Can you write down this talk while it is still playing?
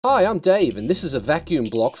Hi, I'm Dave, and this is a vacuum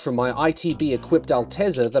block from my ITB-equipped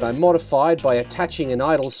Altezza that I modified by attaching an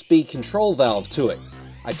idle speed control valve to it.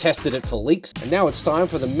 I tested it for leaks, and now it's time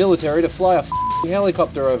for the military to fly a f***ing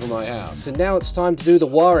helicopter over my house. And now it's time to do the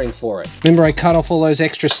wiring for it. Remember I cut off all those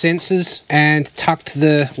extra sensors and tucked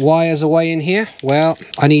the wires away in here? Well,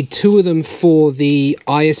 I need 2 of them for the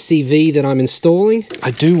ISCV that I'm installing.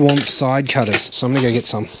 I do want side cutters, so I'm gonna go get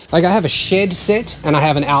some. Like, I have a shed set, and I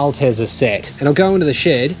have an Altezza set. And I'll go into the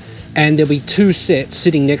shed, and there'll be 2 sets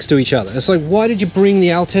sitting next to each other. It's like, why did you bring the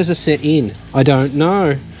Altezza set in? I don't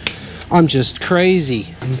know. I'm just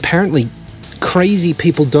crazy. And apparently, crazy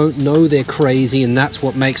people don't know they're crazy, and that's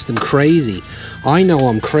what makes them crazy. I know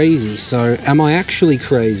I'm crazy, so am I actually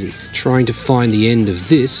crazy? Trying to find the end of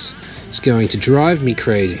this is going to drive me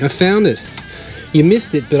crazy. I found it. You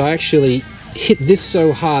missed it, but I actually hit this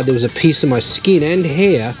so hard there was a piece of my skin and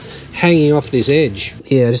hair hanging off this edge.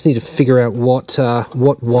 Yeah, I just need to figure out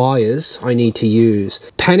what wires I need to use.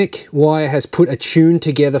 Panic Wire has put a tune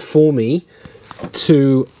together for me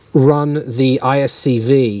to run the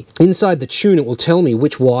ISCV. Inside the tune, it will tell me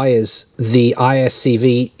which wires the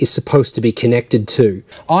ISCV is supposed to be connected to.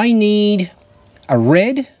 I need a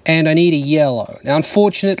red and I need a yellow. Now,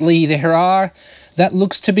 unfortunately, that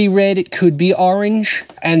looks to be red, it could be orange,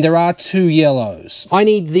 and there are 2 yellows. I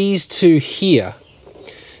need these 2 here,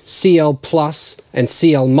 CL plus and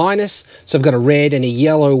CL minus, so I've got a red and a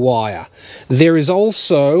yellow wire. There is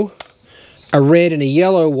also a red and a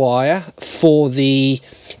yellow wire for the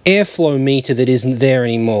airflow meter that isn't there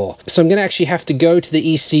anymore. So I'm going to actually have to go to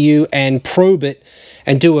the ECU and probe it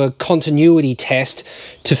and do a continuity test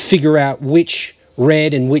to figure out which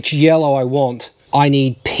red and which yellow I want. I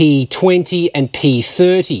need P20 and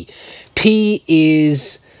P30. P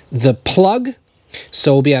is the plug,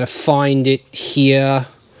 so we'll be able to find it here.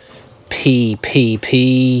 P.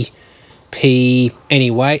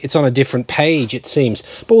 Anyway, it's on a different page, it seems.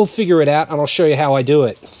 But we'll figure it out, and I'll show you how I do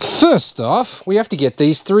it. First off, we have to get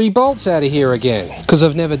these 3 bolts out of here again, because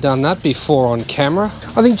I've never done that before on camera.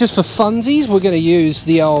 I think just for funsies, we're going to use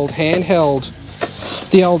the old handheld,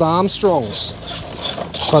 the old Armstrongs.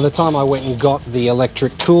 By the time I went and got the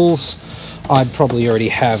electric tools, I'd probably already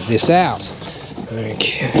have this out.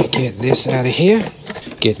 Okay, get this out of here.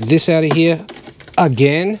 Get this out of here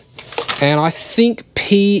again. And I think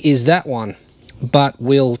P is that one, but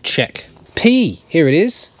we'll check. P, here it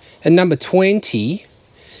is. And number 20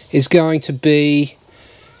 is going to be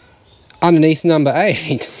underneath number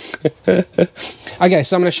 8. Okay,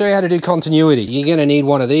 so I'm going to show you how to do continuity. You're going to need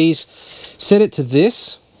one of these. Set it to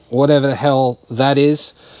this, whatever the hell that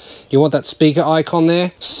is. You want that speaker icon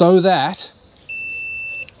there, so that,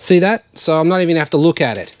 see that? So I'm not even going to have to look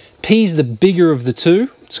at it. P's the bigger of the 2.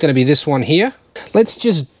 It's going to be this one here. Let's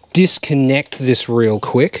just disconnect this real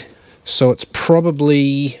quick. So it's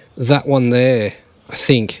probably that one there, I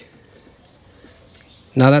think.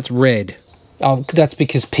 No, that's red. Oh, that's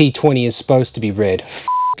because P20 is supposed to be red.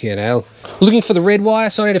 F***ing hell. Looking for the red wire,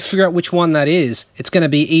 so I need to figure out which one that is. It's going to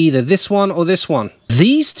be either this one or this one.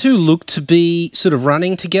 These 2 look to be sort of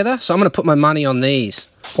running together, so I'm going to put my money on these.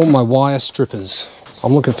 All my wire strippers.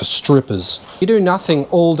 I'm looking for strippers. You do nothing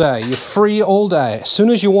all day. You're free all day. As soon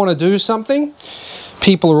as you want to do something,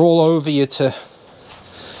 people are all over you to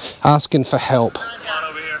asking for help.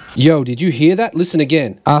 Yo, did you hear that? Listen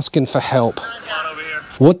again. Asking for help.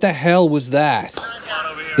 What the hell was that?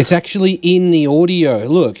 It's actually in the audio.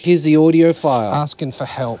 Look, here's the audio file. Asking for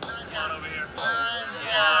help.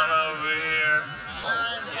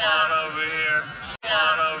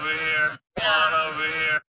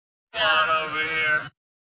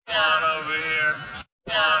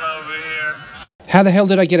 How the hell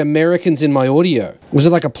did I get Americans in my audio? Was it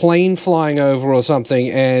like a plane flying over or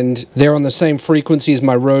something and they're on the same frequency as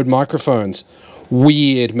my Rode microphones?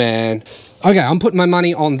 Weird, man. Okay, I'm putting my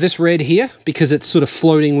money on this red here because it's sort of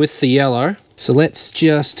floating with the yellow. So let's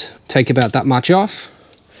just take about that much off.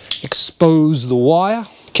 Expose the wire.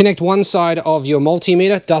 Connect one side of your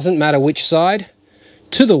multimeter, doesn't matter which side,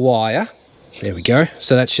 to the wire. There we go.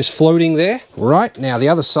 So that's just floating there. Right, now the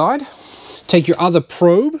other side. Take your other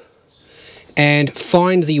probe and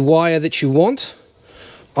find the wire that you want.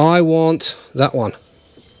 I want that one.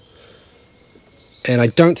 And I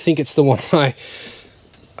don't think it's the one I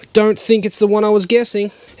was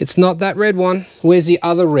guessing. It's not that red one. Where's the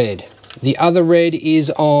other red? The other red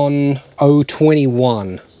is on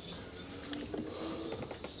 021.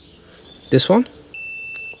 This one?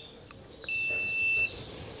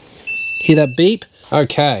 Hear that beep?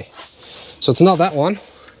 Okay. So it's not that one.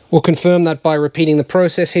 We'll confirm that by repeating the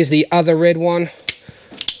process. Here's the other red one.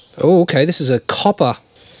 Oh, okay, this is a copper.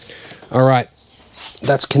 All right,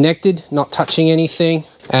 that's connected, not touching anything.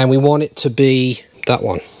 And we want it to be that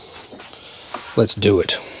one. Let's do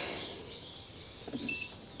it.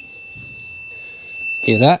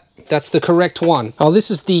 Hear that? That's the correct one. Oh, this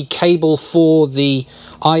is the cable for the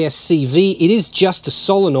ISCV. It is just a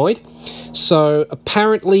solenoid. So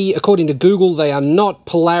apparently, according to Google, they are not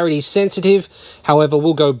polarity sensitive. However,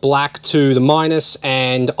 we'll go black to the minus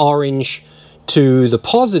and orange to the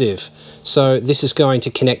positive. So this is going to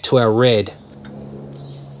connect to our red.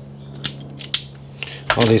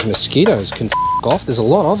 Oh, these mosquitoes can f off. There's a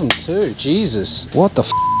lot of them too. Jesus. What the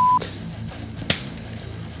f?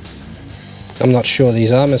 I'm not sure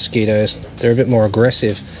these are mosquitoes. They're a bit more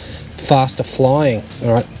aggressive. Faster flying.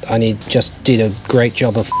 Alright, I just did a great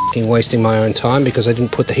job of f***ing wasting my own time because I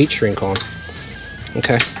didn't put the heat shrink on.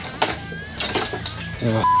 Okay.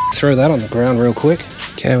 Throw that on the ground real quick.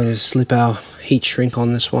 Okay, we need to slip our heat shrink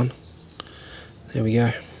on this one. There we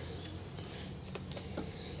go.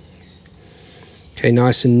 Okay,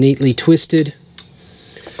 nice and neatly twisted.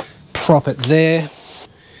 Prop it there.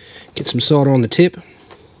 Get some solder on the tip.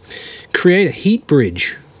 Create a heat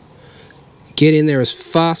bridge. Get in there as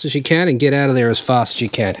fast as you can and get out of there as fast as you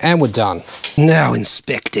can. And we're done. Now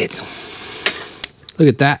inspect it. Look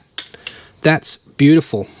at that. That's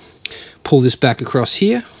beautiful. Pull this back across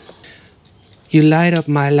here. You light up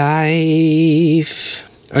my life.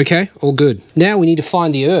 Okay, all good. Now we need to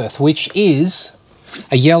find the earth, which is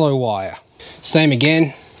a yellow wire. Same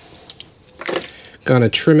again. Gonna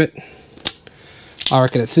trim it. I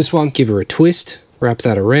reckon it's this one. Give her a twist. Wrap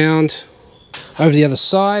that around. Over the other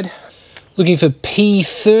side. Looking for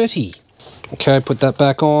P30. Okay, put that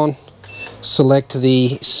back on. Select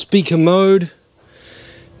the speaker mode.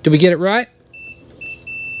 Did we get it right?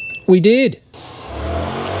 We did.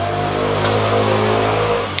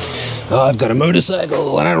 Oh, I've got a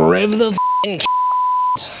motorcycle and I rev the f***ing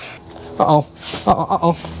Uh-oh.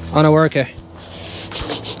 Uh-oh. Oh no, we're okay.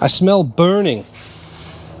 I smell burning.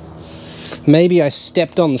 Maybe I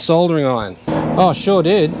stepped on the soldering iron. Oh, sure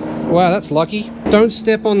did. Wow, that's lucky. Don't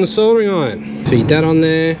step on the soldering iron. Feed that on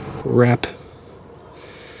there. Wrap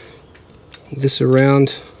this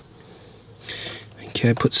around.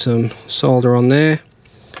 Okay, put some solder on there.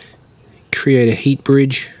 Create a heat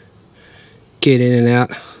bridge. Get in and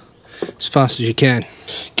out as fast as you can.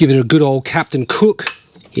 Give it a good old Captain Cook.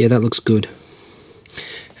 Yeah, that looks good.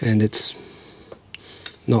 And it's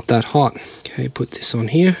not that hot. Okay, put this on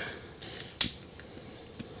here.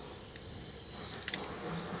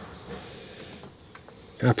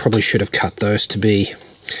 I probably should have cut those to be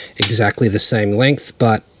exactly the same length,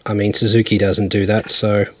 but I mean, Suzuki doesn't do that,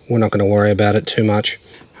 so we're not going to worry about it too much.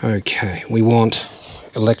 Okay, we want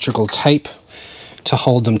electrical tape to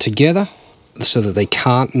hold them together so that they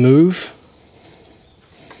can't move.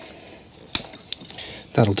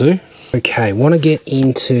 That'll do. Okay, want to get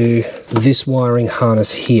into this wiring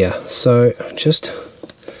harness here, so just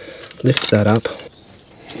lift that up.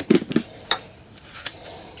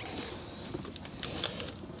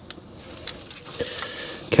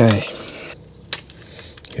 Okay,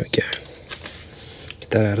 here we go. Get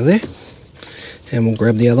that out of there. And we'll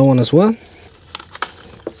grab the other one as well.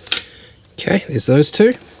 Okay, there's those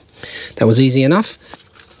two. That was easy enough.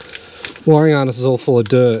 Wiring harness is all full of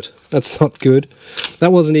dirt. That's not good.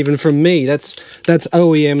 That wasn't even from me. That's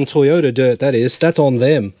OEM Toyota dirt, that is. That's on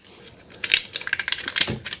them.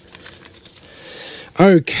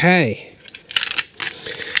 Okay.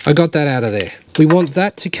 I got that out of there. We want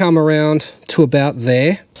that to come around to about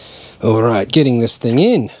there. All right, getting this thing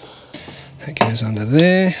in. That goes under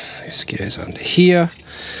there. This goes under here.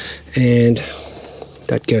 And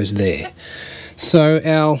that goes there. So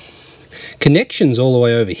our connection's all the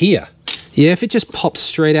way over here. Yeah, if it just pops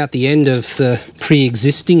straight out the end of the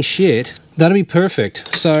pre-existing shit, that'll be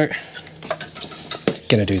perfect. So,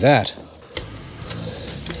 gonna do that.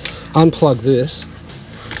 Unplug this.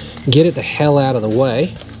 Get it the hell out of the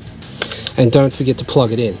way. And don't forget to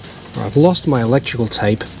plug it in. I've lost my electrical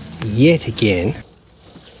tape yet again.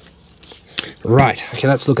 Right, okay,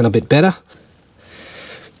 that's looking a bit better.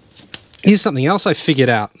 Here's something else I figured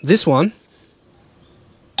out. This one.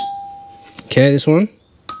 Okay, this one.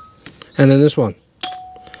 And then this one.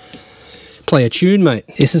 Play a tune, mate.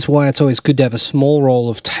 This is why it's always good to have a small roll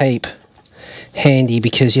of tape handy,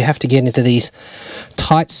 because you have to get into these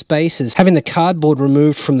tight spaces. Having the cardboard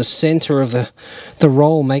removed from the center of the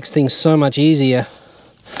roll makes things so much easier.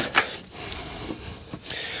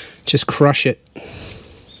 Just crush it.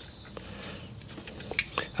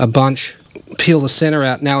 A bunch. Peel the center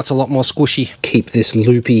out. Now it's a lot more squishy. Keep this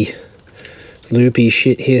loopy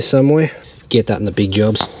shit here somewhere. Get that in the big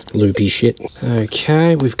jobs. Loopy shit.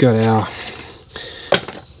 Okay, we've got our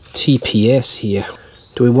TPS here.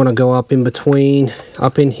 Do we want to go up in between,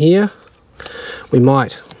 up in here? We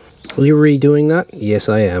might. Are you redoing that? Yes,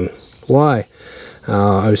 I am. Why?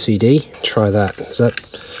 OCD. Try that.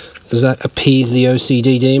 Does that appease the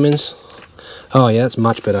OCD demons? Oh yeah, that's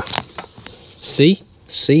much better. See?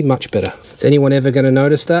 See? Much better. Is anyone ever going to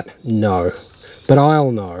notice that? No. But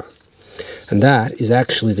I'll know. And that is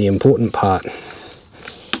actually the important part.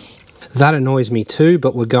 That annoys me too,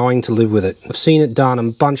 but we're going to live with it. I've seen it done a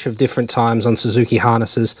bunch of different times on Suzuki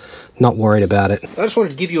harnesses. Not worried about it. I just wanted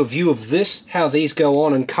to give you a view of this, how these go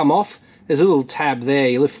on and come off. There's a little tab there,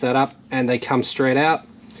 you lift that up and they come straight out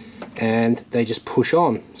and they just push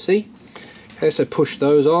on. See? Okay, so push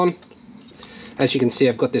those on. As you can see,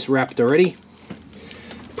 I've got this wrapped already.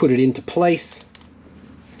 Put it into place.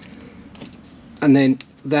 And then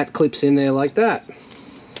that clips in there like that.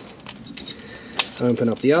 Open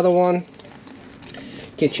up the other one.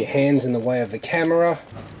 Get your hands in the way of the camera.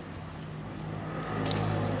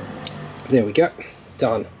 There we go.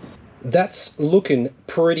 Done. That's looking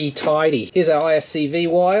pretty tidy. Here's our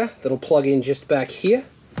ISCV wire that'll plug in just back here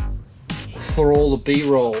for all the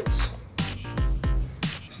B-rolls.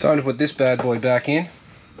 It's time to put this bad boy back in.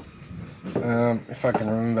 If I can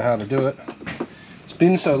remember how to do it. It's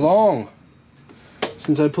been so long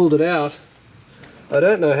since I pulled it out. I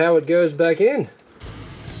don't know how it goes back in.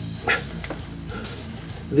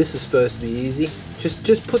 This is supposed to be easy.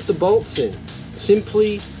 Just put the bolts in.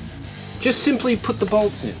 Just simply put the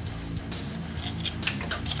bolts in.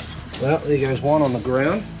 Well, there goes one on the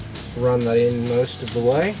ground. Run that in most of the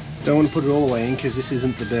way. Don't want to put it all the way in because this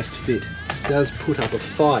isn't the best fit. It does put up a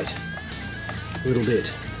fight a little bit.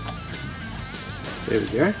 There we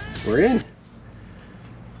go. We're in.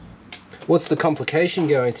 What's the complication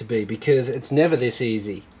going to be? Because it's never this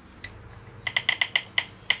easy.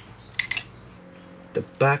 The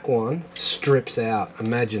back one strips out.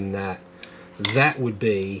 Imagine that. That would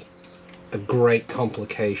be a great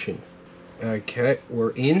complication. Okay,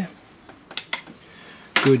 we're in.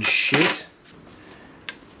 Good shit.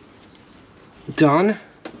 Done.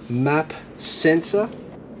 Map sensor.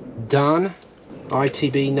 Done.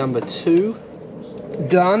 ITB number 2.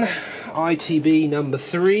 Done. ITB number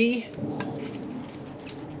 3.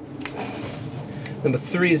 Number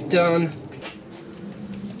 3 is done.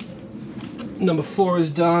 Number 4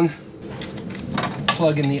 is done.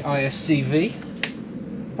 Plug in the ISCV.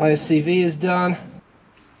 ISCV is done.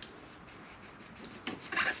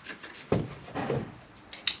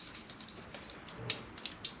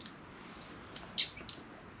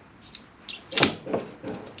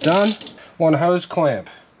 Done. One hose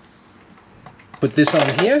clamp. Put this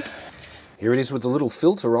on here. Here it is with the little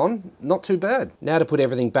filter on. Not too bad. Now to put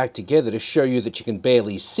everything back together to show you that you can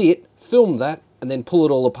barely see it, film that, and then pull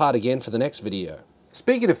it all apart again for the next video.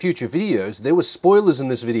 Speaking of future videos, there were spoilers in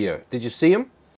this video. Did you see them?